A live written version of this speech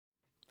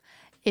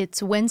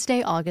It's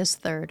Wednesday,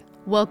 August 3rd.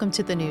 Welcome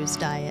to the News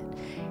Diet.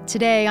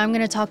 Today, I'm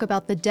going to talk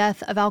about the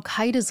death of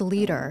Al-Qaeda's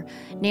leader,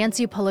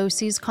 Nancy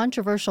Pelosi's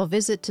controversial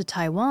visit to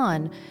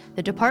Taiwan,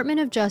 the Department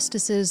of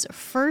Justice's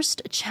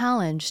first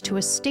challenge to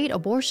a state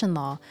abortion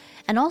law,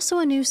 and also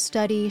a new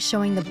study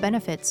showing the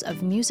benefits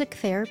of music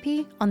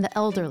therapy on the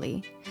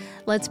elderly.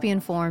 Let's be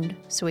informed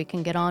so we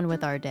can get on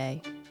with our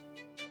day.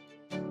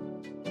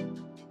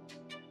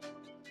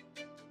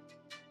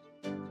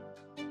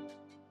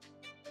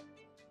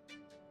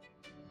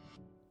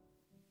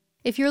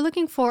 If you're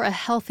looking for a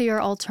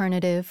healthier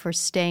alternative for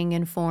staying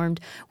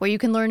informed, where you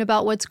can learn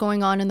about what's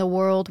going on in the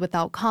world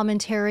without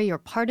commentary or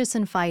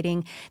partisan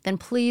fighting, then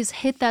please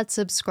hit that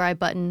subscribe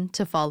button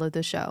to follow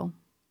the show.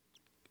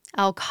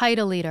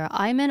 Al-Qaeda leader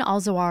Ayman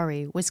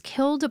al-Zawahiri was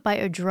killed by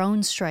a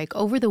drone strike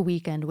over the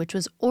weekend, which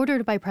was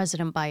ordered by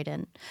President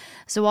Biden.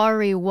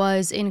 Zawahiri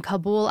was in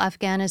Kabul,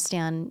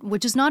 Afghanistan,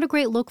 which is not a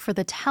great look for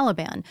the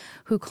Taliban,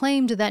 who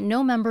claimed that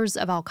no members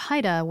of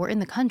Al-Qaeda were in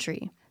the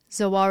country.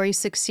 Zawahiri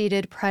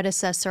succeeded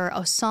predecessor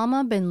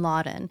Osama bin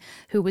Laden,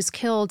 who was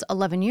killed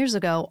 11 years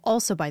ago,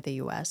 also by the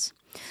U.S.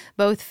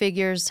 Both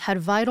figures had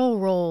vital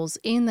roles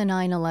in the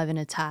 9/11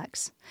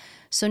 attacks.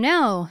 So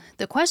now,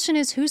 the question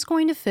is who's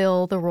going to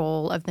fill the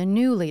role of the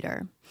new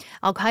leader?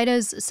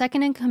 Al-Qaeda's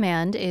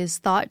second-in-command is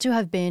thought to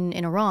have been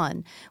in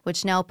Iran,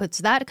 which now puts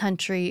that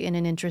country in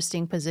an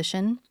interesting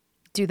position.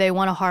 Do they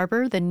want to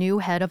harbor the new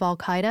head of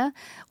Al-Qaeda,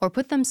 or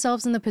put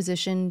themselves in the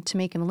position to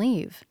make him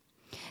leave?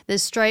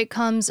 This strike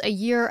comes a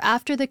year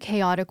after the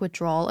chaotic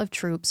withdrawal of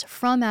troops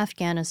from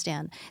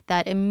Afghanistan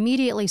that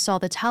immediately saw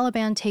the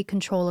Taliban take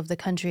control of the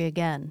country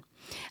again.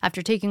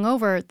 After taking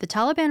over, the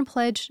Taliban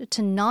pledged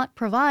to not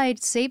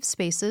provide safe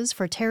spaces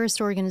for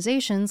terrorist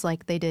organizations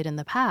like they did in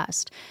the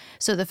past.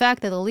 So the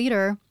fact that the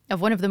leader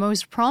of one of the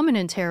most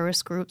prominent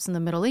terrorist groups in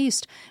the Middle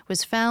East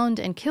was found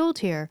and killed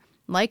here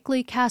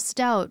likely casts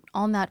doubt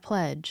on that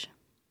pledge.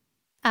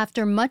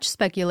 After much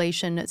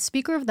speculation,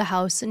 Speaker of the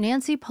House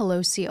Nancy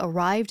Pelosi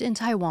arrived in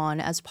Taiwan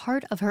as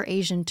part of her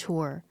Asian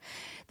tour.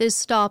 This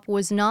stop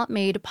was not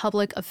made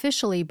public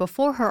officially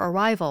before her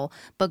arrival,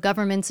 but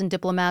governments and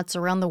diplomats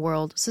around the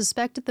world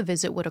suspected the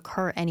visit would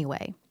occur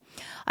anyway.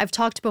 I've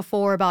talked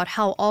before about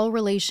how all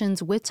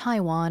relations with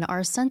Taiwan are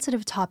a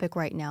sensitive topic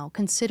right now,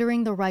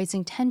 considering the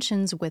rising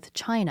tensions with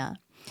China.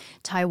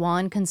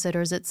 Taiwan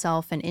considers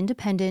itself an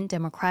independent,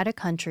 democratic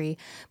country,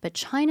 but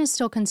China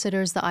still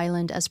considers the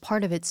island as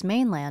part of its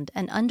mainland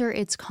and under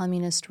its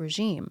communist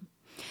regime.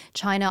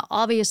 China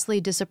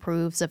obviously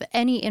disapproves of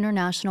any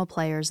international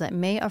players that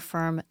may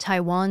affirm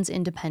Taiwan's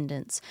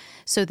independence,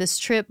 so this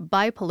trip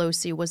by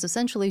Pelosi was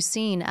essentially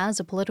seen as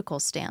a political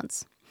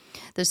stance.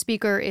 The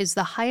speaker is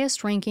the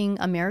highest-ranking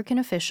American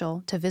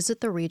official to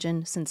visit the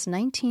region since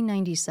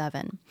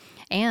 1997,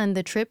 and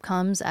the trip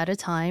comes at a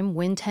time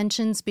when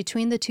tensions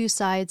between the two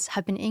sides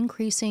have been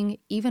increasing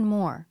even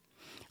more.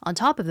 On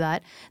top of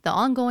that, the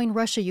ongoing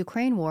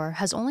Russia-Ukraine war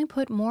has only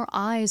put more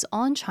eyes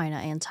on China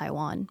and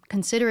Taiwan,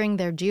 considering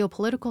their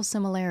geopolitical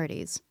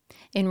similarities.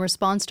 In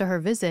response to her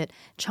visit,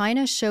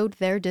 China showed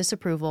their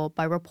disapproval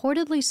by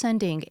reportedly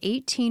sending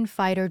 18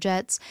 fighter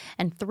jets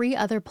and 3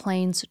 other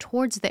planes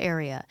towards the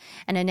area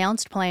and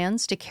announced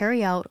plans to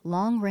carry out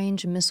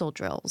long-range missile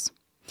drills.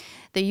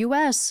 The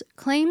U.S.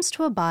 claims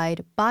to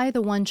abide by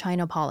the One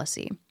China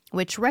policy,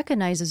 which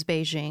recognizes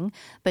Beijing,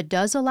 but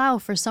does allow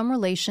for some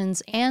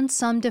relations and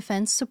some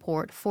defense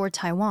support for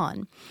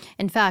Taiwan.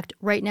 In fact,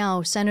 right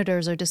now,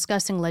 senators are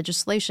discussing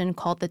legislation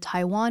called the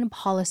Taiwan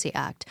Policy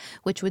Act,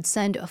 which would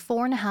send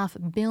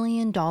 $4.5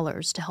 billion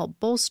to help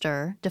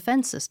bolster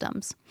defense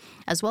systems,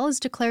 as well as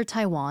declare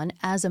Taiwan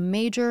as a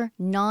major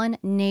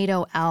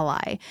non-NATO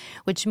ally,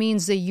 which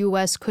means the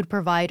U.S. could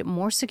provide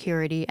more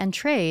security and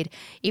trade,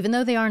 even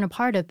though they aren't a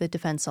part of the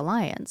defense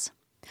alliance.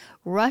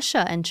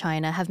 Russia and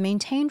China have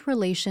maintained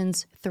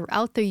relations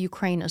throughout the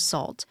Ukraine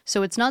assault,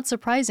 so it's not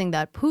surprising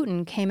that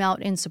Putin came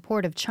out in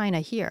support of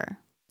China here.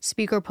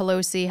 Speaker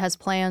Pelosi has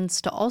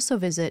plans to also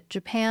visit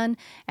Japan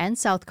and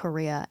South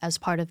Korea as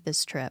part of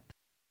this trip.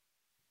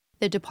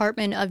 The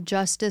Department of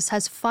Justice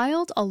has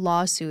filed a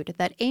lawsuit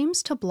that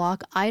aims to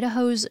block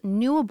Idaho's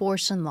new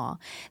abortion law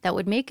that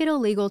would make it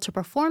illegal to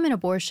perform an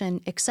abortion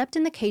except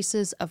in the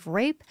cases of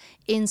rape,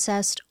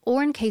 incest,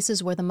 or in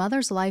cases where the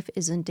mother's life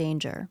is in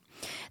danger.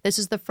 This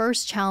is the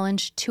first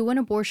challenge to an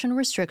abortion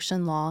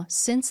restriction law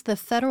since the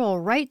federal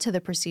right to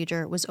the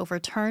procedure was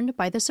overturned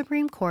by the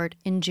Supreme Court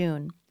in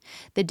June.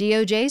 The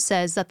DOJ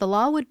says that the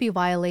law would be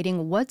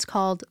violating what's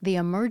called the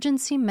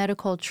Emergency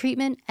Medical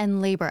Treatment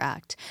and Labor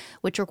Act,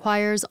 which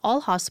requires all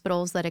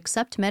hospitals that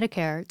accept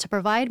Medicare to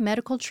provide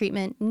medical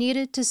treatment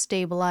needed to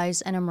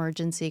stabilize an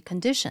emergency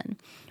condition,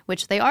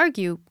 which they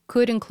argue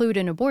could include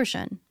an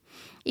abortion.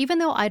 Even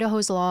though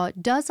Idaho's law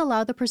does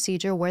allow the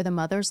procedure where the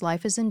mother's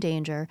life is in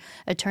danger,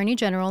 Attorney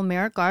General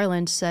Merrick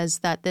Garland says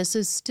that this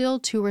is still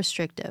too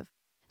restrictive.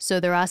 So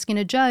they're asking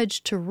a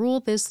judge to rule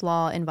this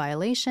law in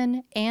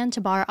violation and to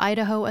bar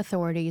Idaho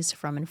authorities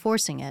from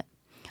enforcing it.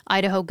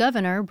 Idaho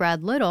Governor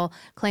Brad Little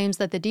claims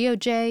that the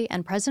DOJ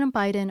and President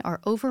Biden are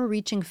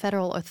overreaching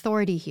federal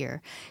authority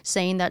here,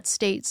 saying that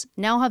states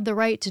now have the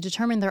right to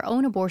determine their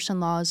own abortion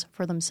laws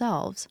for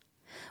themselves.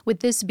 With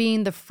this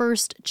being the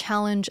first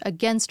challenge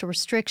against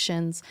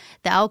restrictions,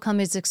 the outcome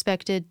is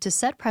expected to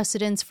set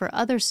precedents for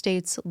other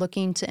states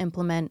looking to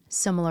implement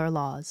similar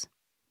laws.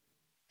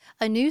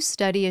 A new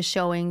study is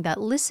showing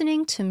that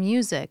listening to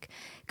music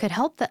could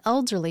help the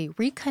elderly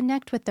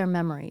reconnect with their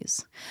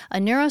memories. A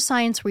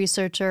neuroscience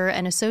researcher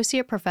and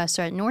associate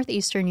professor at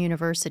Northeastern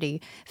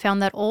University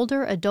found that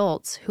older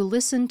adults who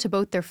listen to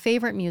both their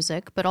favorite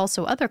music, but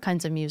also other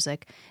kinds of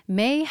music,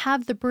 may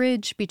have the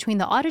bridge between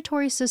the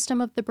auditory system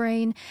of the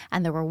brain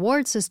and the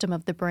reward system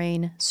of the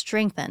brain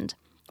strengthened,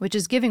 which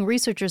is giving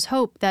researchers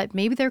hope that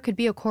maybe there could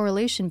be a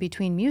correlation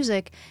between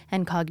music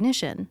and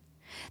cognition.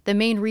 The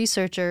main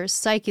researcher,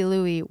 Psyche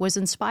Louie, was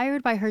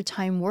inspired by her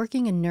time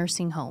working in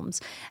nursing homes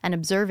and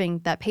observing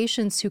that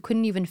patients who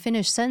couldn't even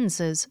finish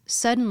sentences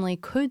suddenly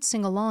could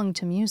sing along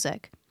to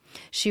music.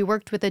 She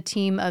worked with a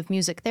team of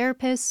music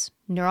therapists,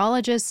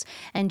 neurologists,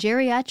 and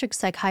geriatric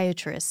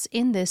psychiatrists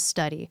in this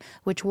study,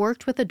 which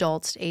worked with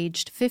adults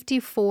aged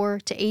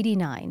 54 to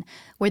 89,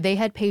 where they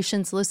had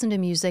patients listen to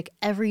music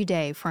every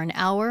day for an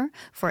hour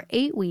for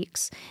 8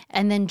 weeks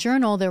and then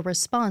journal their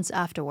response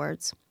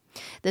afterwards.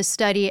 This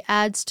study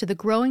adds to the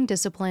growing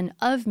discipline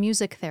of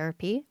music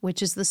therapy,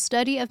 which is the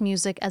study of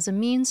music as a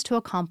means to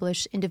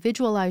accomplish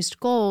individualized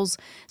goals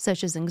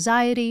such as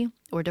anxiety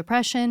or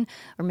depression,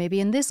 or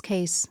maybe in this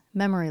case,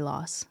 memory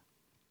loss.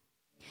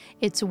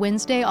 It's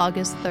Wednesday,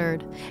 August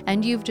 3rd,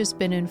 and you've just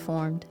been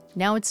informed.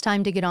 Now it's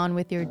time to get on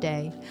with your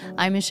day.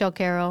 I'm Michelle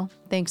Carroll.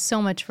 Thanks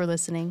so much for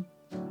listening.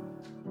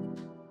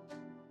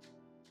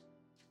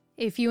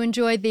 If you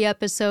enjoyed the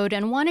episode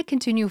and want to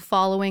continue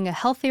following a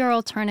healthier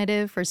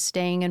alternative for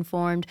staying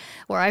informed,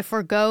 where I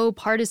forgo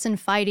partisan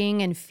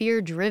fighting and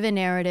fear-driven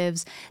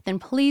narratives, then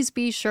please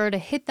be sure to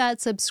hit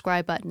that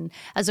subscribe button,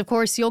 as of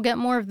course you'll get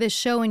more of this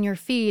show in your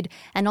feed,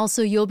 and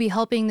also you'll be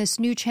helping this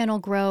new channel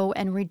grow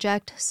and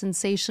reject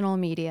sensational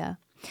media.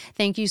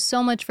 Thank you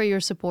so much for your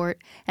support,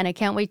 and I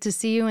can't wait to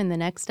see you in the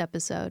next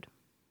episode.